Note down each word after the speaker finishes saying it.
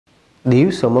દીવ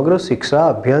સમગ્ર શિક્ષા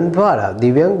અભિયાન દ્વારા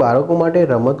દિવ્યાંગ બાળકો માટે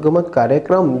રમતગમત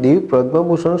કાર્યક્રમ દીવ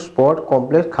પદ્મભૂષણ સ્પોર્ટ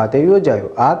કોમ્પ્લેક્સ ખાતે યોજાયો।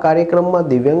 આ કાર્યક્રમમાં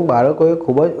દિવ્યાંગ બાળકોએ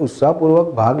ખૂબ જ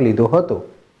ઉત્સાહપૂર્વક ભાગ લીધો હતો।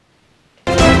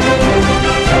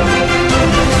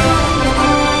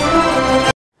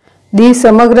 દીવ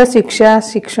સમગ્ર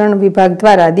શિક્ષણ વિભાગ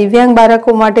દ્વારા દિવ્યાંગ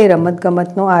બાળકો માટે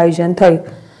રમતગમતનું આયોજન થયું।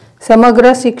 સમગ્ર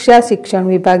શિક્ષણ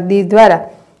વિભાગ દીવ દ્વારા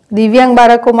દિવ્યાંગ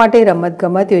બાળકો માટે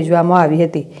રમતગમત યોજવામાં આવી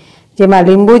હતી, જેમાં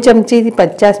લીંબુ ચમચી,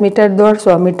 50 મીટર દોડ,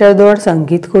 100 મીટર દોડ,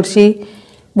 સંગીત ખુરશી,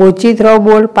 બોચી થ્રો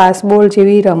બોલ, પાસ બોલ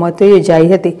જેવી રમતો યોજાઈ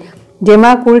હતી,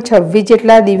 જેમાં કુલ 26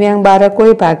 જેટલા દિવ્યાંગ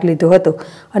બાળકોએ ભાગ લીધો હતો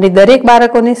અને દરેક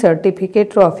બાળકોને સર્ટિફિકેટ,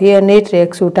 ટ્રોફી અને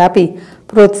ટ્રેક સૂટ આપી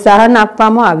પ્રોત્સાહન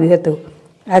આપવામાં આવ્યું હતું।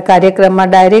 આ કાર્યક્રમમાં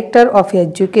director of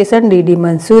education DD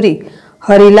Mansuri,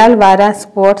 Harilal વારા,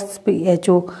 sports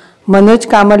PHO Manoj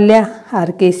Kamaliya,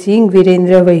 RK Singh,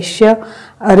 Virendra वैश्य,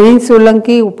 अरविंद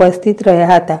सोलंकी उपस्थित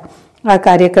रहा था। आ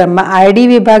कार्यक्रम में ID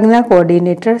विभागना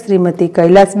कोऑर्डिनेटर श्रीमती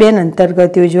कैलासबेन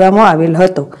अंतर्गत योजवामां आवेल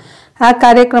हतो। आ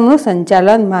कार्यक्रमनुं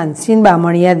संचालन मानसीन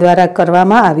बामणिया द्वारा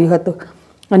करवामां आव्युं हतुं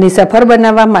अने सफल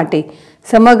बनाववा माटे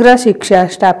समग्र शिक्षा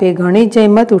स्टाफे घणी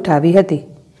जहेमत उठावी हती।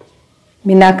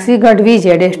 मीनाक्षी गढ़वी,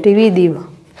 ZSTV दीव।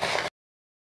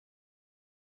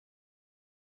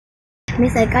 मैं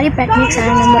सरकारी प्राथमिक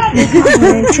शाला नंबर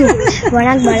 1 छूँ,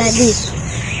 वणाक बळादी।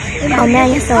 अमे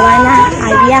अहीं सवारना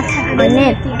आव्या अने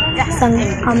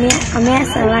अमे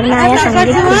सवारना आया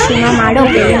संगीत खुर्शीमां माळो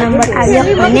पहलो नंबर आव्यो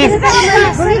अने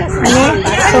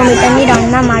 100 मीटरनी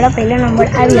राउंडमां माळो पहलो नंबर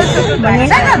आव्यो। मने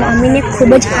मम्मीने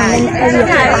खूब ज आनंद आव्यो।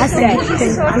 आ संगीत खुर्शी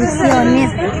अने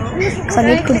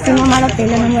संगीत खुर्शीमां माळो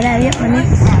पहलो नंबर आव्यो अने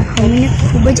मम्मीने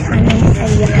खूब ज आनंद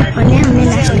आव्यो अने अमे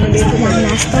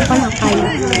नास्तो पण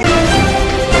अपायो।